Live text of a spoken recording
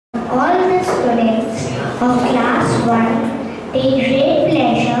all the students of Class 1 take great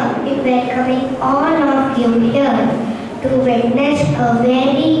pleasure in welcoming all of you here to witness a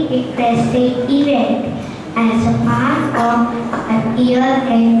very interesting event as a part of our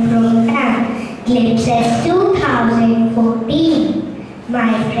year-end program, Glimpses 2014.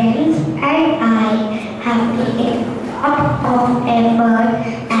 My friends and I have taken a lot of effort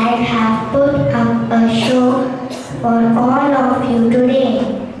and have put up a show for all of you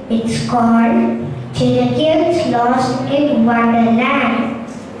today. It's called CHIREC Lost in Wonderland.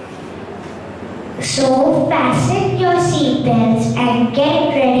 So fasten your seatbelts and get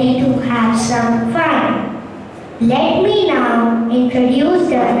ready to have some fun. Let me now introduce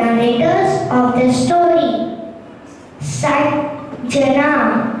the narrators of the story.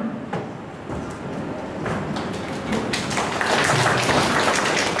 Sanjana.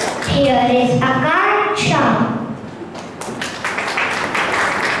 Here is Akansha.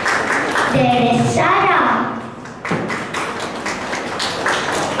 There is Sarah.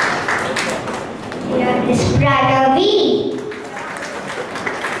 Here is Pranavi.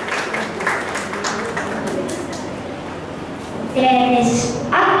 There is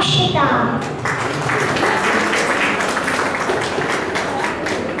Akshita.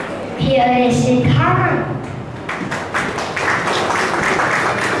 Here is Siddharth.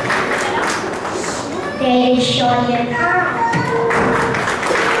 There is Shoyana.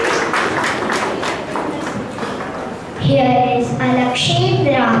 Here is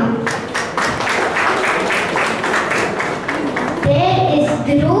Alakshendra. There is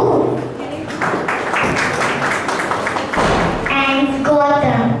Dhruv and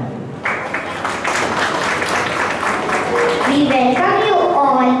Gautam. We welcome you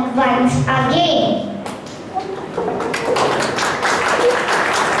all once again.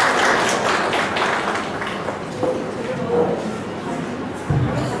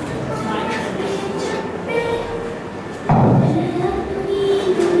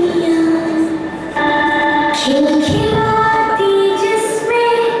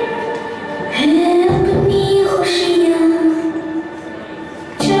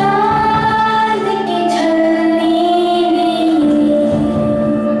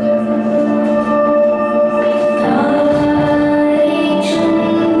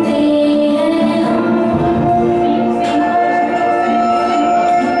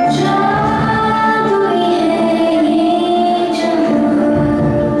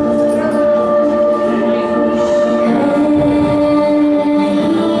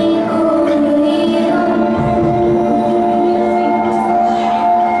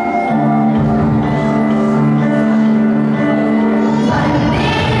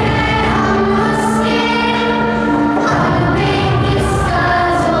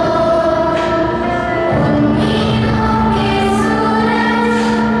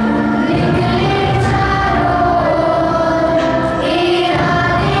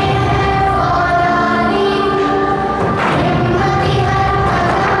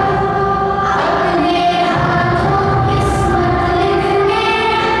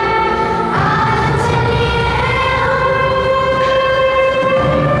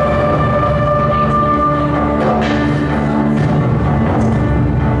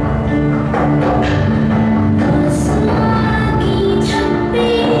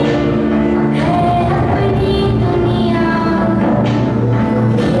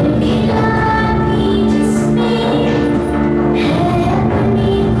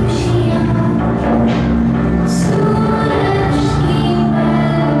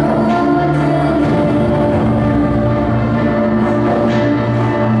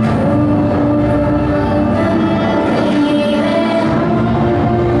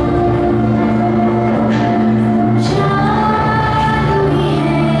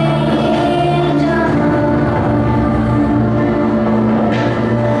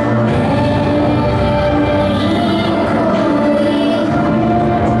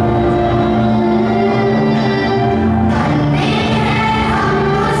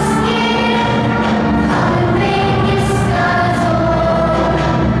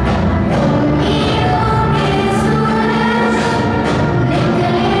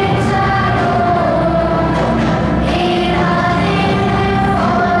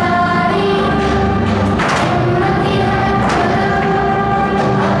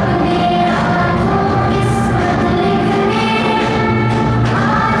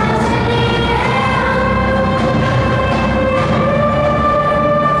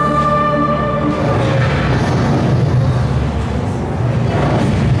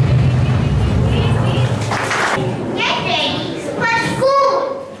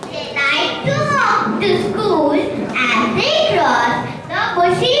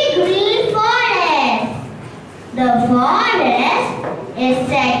 green forest. The forest is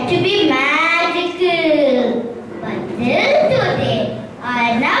said to be magical. But till today,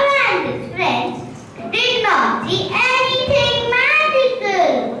 Arnav and his friends did not see anything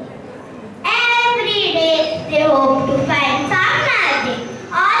magical. Every day they hope to find some magic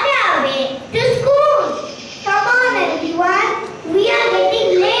on their way to school. Come on everyone, we are getting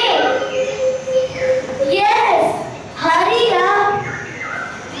late. Yes, hurry up.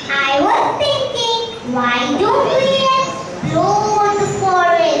 I was thinking, why don't we explore the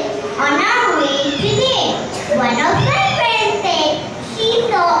forest on our way today? One of my friends said she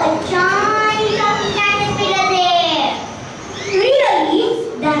saw a giant caterpillar there. Really?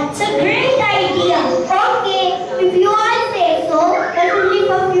 That's a great idea. Okay, if you all say so, but only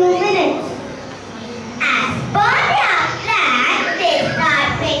for a few minutes. As per their plan, they start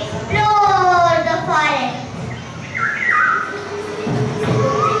to explore the forest.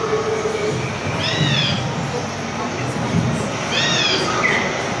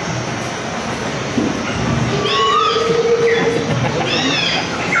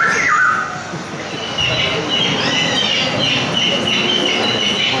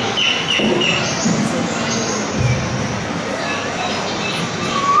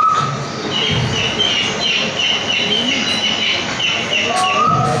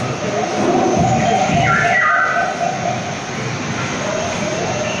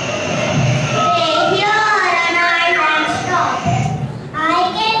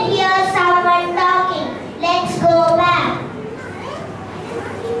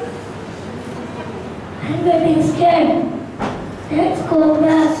 I'm getting scared. Let's go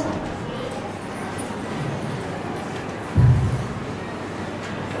back.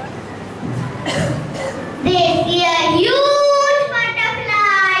 They see a huge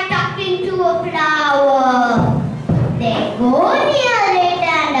butterfly talking to a flower. They go near it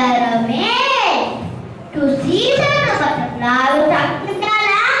and are amazed to see that the butterfly was talking their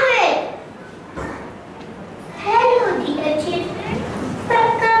language. Hello, dear children.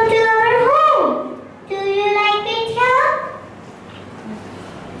 Welcome to our home. Do you like it here?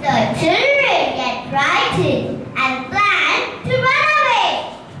 The children get frightened and plan to run away.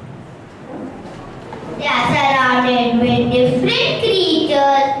 They are surrounded with different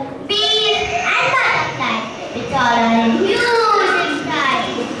creatures, bees and butterflies, which all are huge in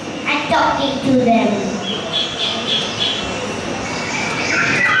size and talking to them.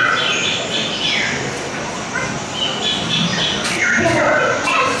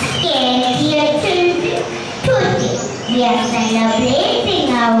 We are celebrating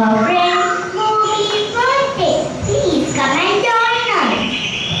our friend's movie's birthday. Please come and join us.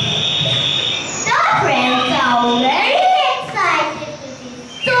 The friends are very excited to see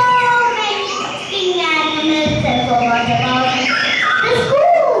so many king animals and forgot about the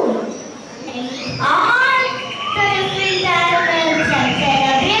school. Many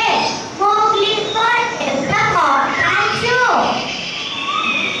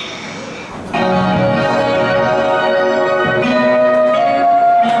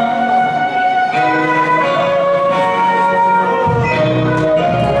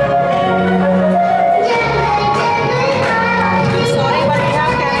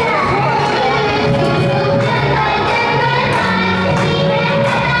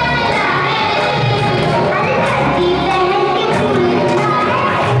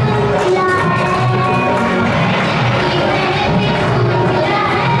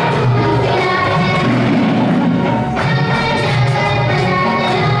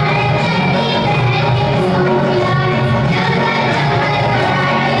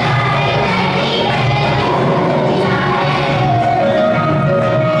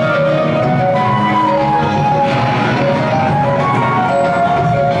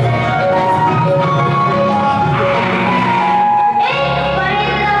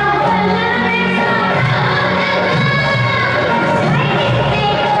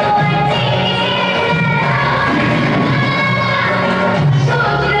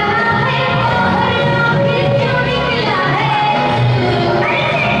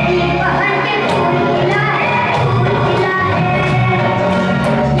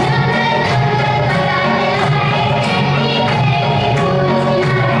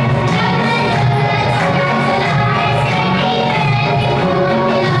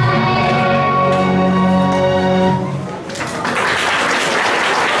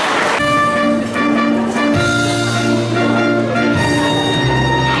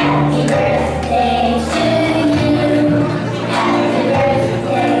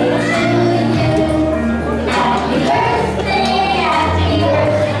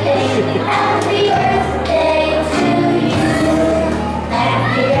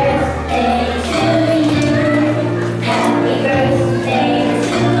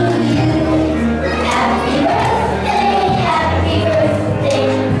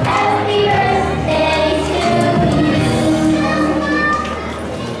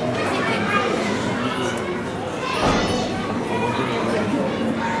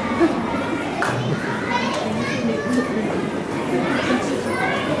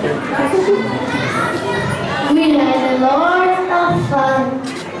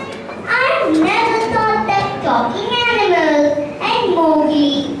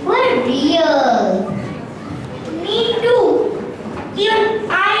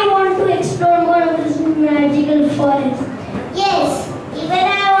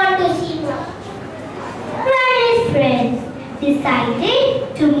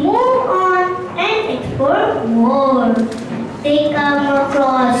excited to move on and explore more. They come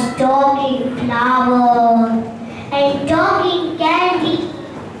across talking flowers and talking candy.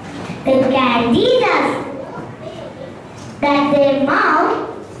 The candy does that their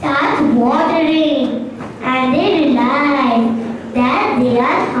mouth starts watering and they realize that they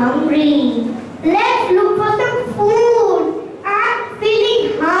are hungry. Let's look for some food. I'm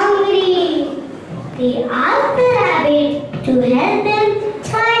feeling hungry. They ask the rabbit to help them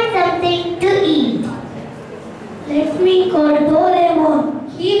find something to eat. Let me call Doraemon.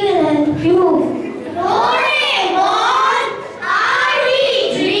 He will help you. Doraemon, are we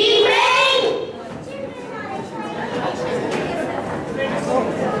dreaming?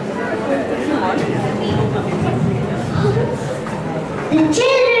 The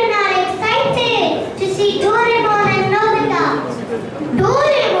children are excited to see Doraemon and Nobita.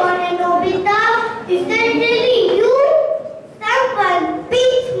 Doraemon and Nobita, is that really you? Someone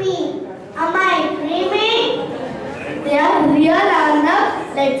beats me. Am I dreaming? They are real, Anna.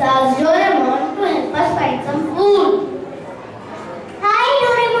 Let's ask Doraemon to help us find some food. Hi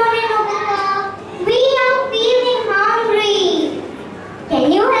Doraemon and Nobita. We are feeling hungry. Can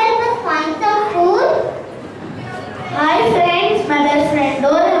you help us find some food? Hi friends, my best friend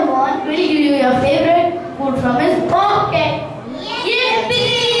Doraemon will give you your favorite food from his pocket.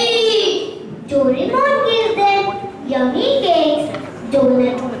 Yippee! Doraemon gives them yummy cakes,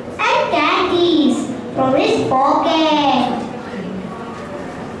 donuts and candies from his pocket.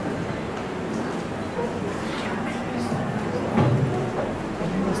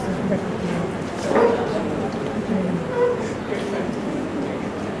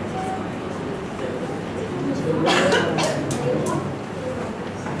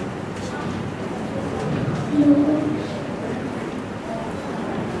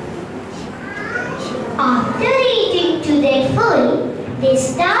 After eating to their full, they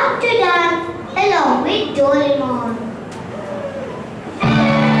start to dance along with Doraemon.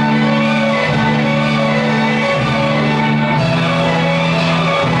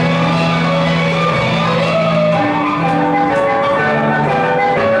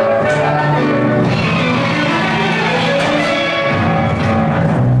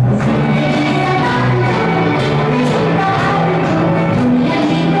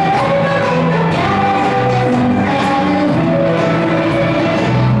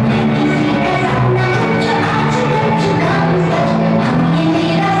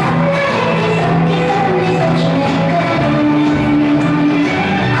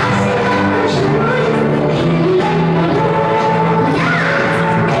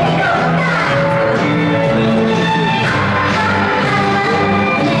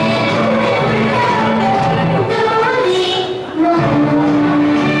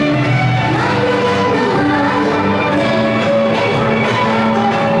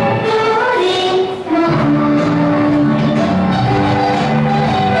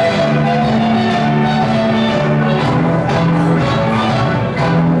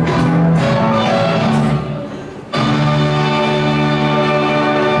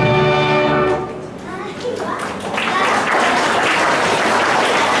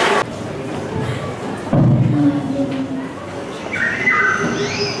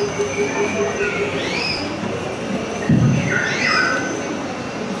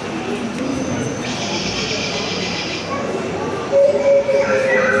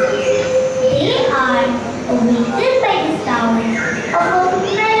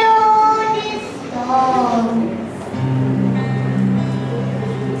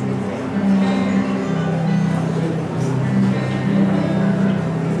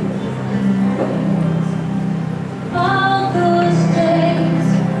 All those days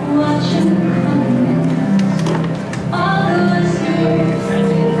watching come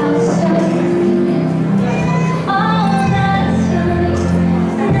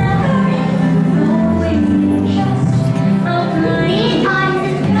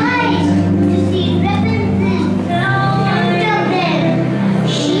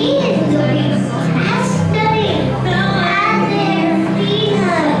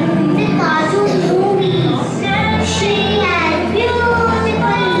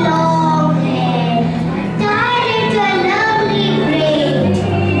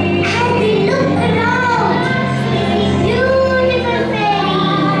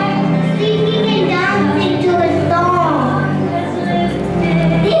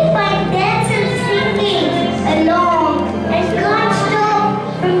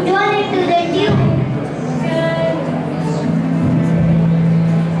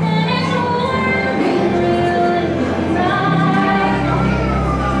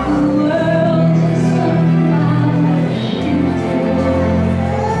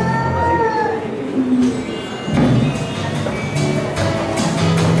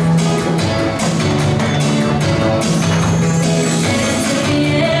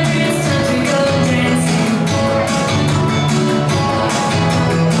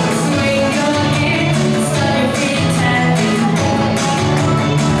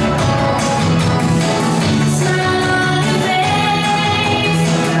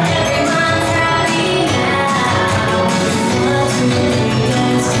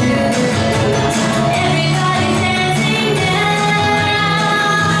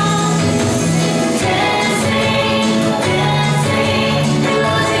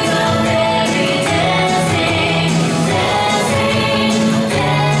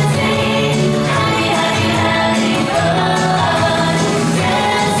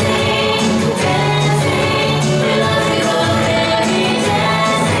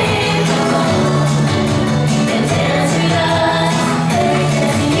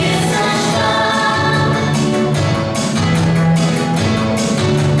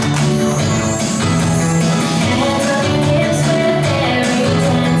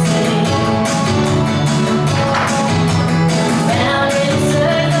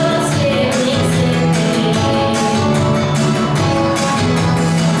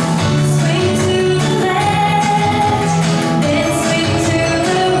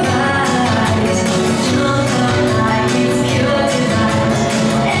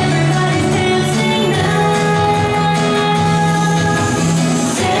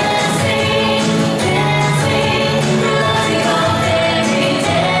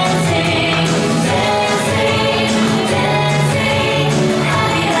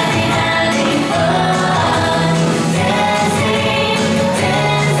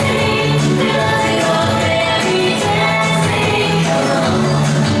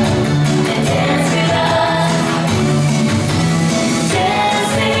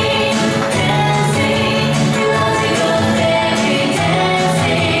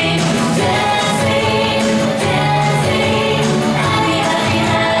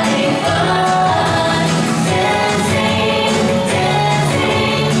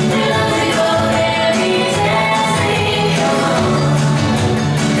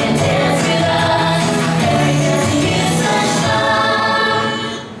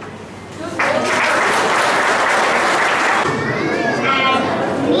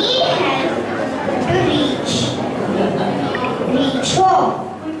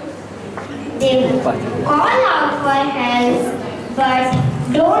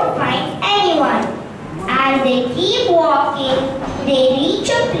don't find anyone. As they keep walking, they reach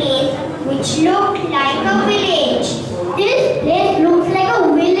a place which looked like a village. This place looks like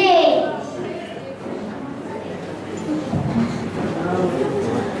a village.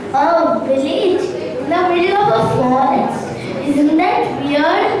 A village in the middle of a forest. Isn't that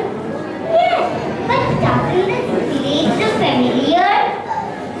weird? Yes, but doesn't this village look familiar?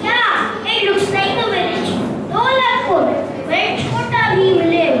 Yeah, it looks like a village. Dolapur, where Chota Bheem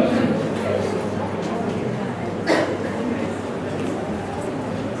lives.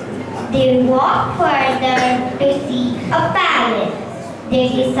 They walk further to see a palace. They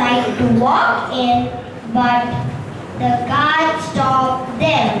decide to walk in, but the guards stop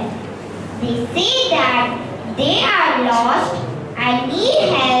them. They say that they are lost and need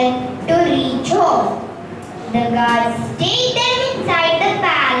help to reach home. The guards take them inside the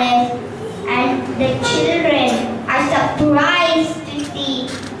palace, and the children are surprised to see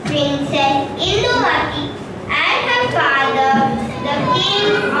Princess Indumati and her father, the king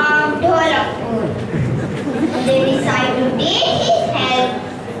of Dholakpur. They decide to take his help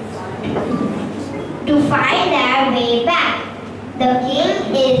to find their way back. The king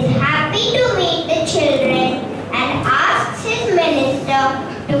is happy to meet the children and asks his minister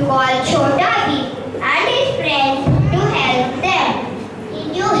to call Chota Bheem and his friends to help them.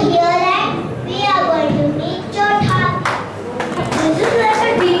 Did you hear that? We are going to meet Chota. This is like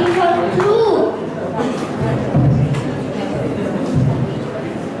a dream come true.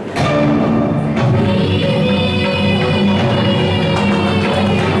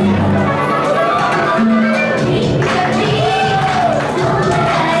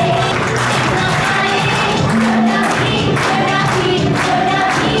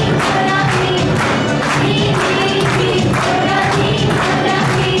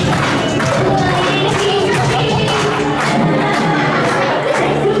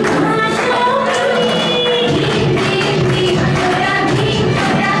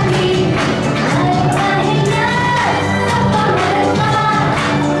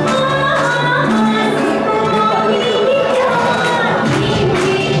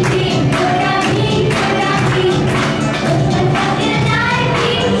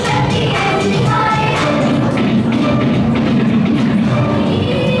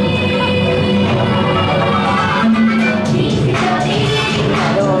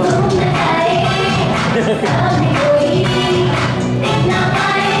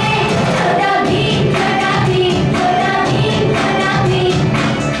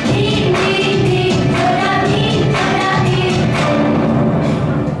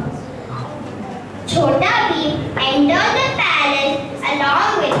 Chota Bheem entered the palace along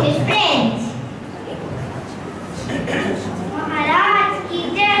with his friends. महाराज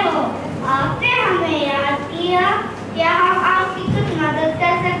कीजिए हो, आपने हमें याद किया, क्या हम आपकी कुछ मदद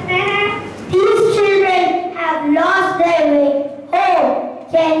कर सकते हैं? These children have lost their way home.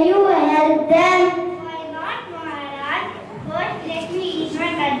 Can you help them? Why not, Maharaj? First, let me eat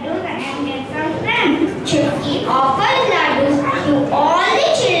my laddus and get some friends. Chutki offers laddus to all the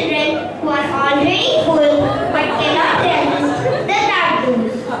children who are already full but cannot resist the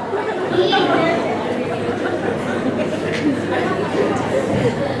laddus.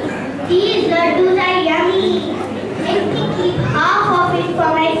 These laddus are yummy. Let me keep half of it for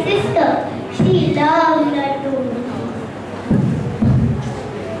my sister. She loves laddus.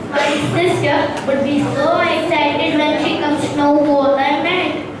 My sister would be so excited when she comes to know what I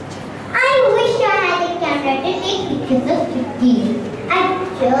meant. I wish I had a camera to take pictures of Chutki. I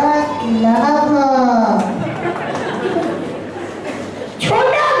just love her.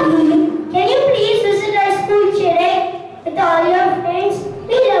 Chota Bheem, can you please visit our school, CHIREC, with all your friends?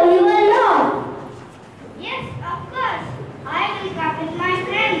 We love you a lot. Yes, of course. I will come with my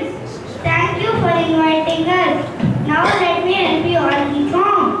friends. Thank you for inviting us. Now let me help you all reach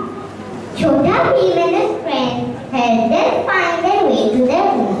home. Chota Bheem and his friends helped them find their way to their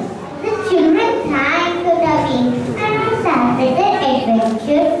home. The children thanked Chota Bheem and are sad that their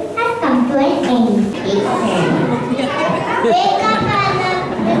adventure has come to an end. Wake up, father.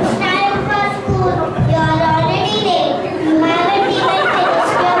 It's time for school. You are already late. You haven't even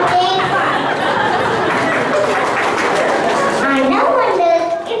finished your breakfast. Anna wonders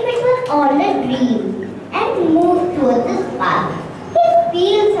if it was all a dream and moved towards the spark. He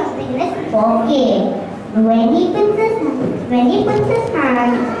feels something in his pocket. When he puts his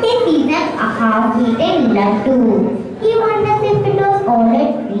hand, he sees an half-eaten laddu. He wonders if it was all a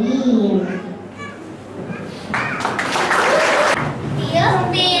dream.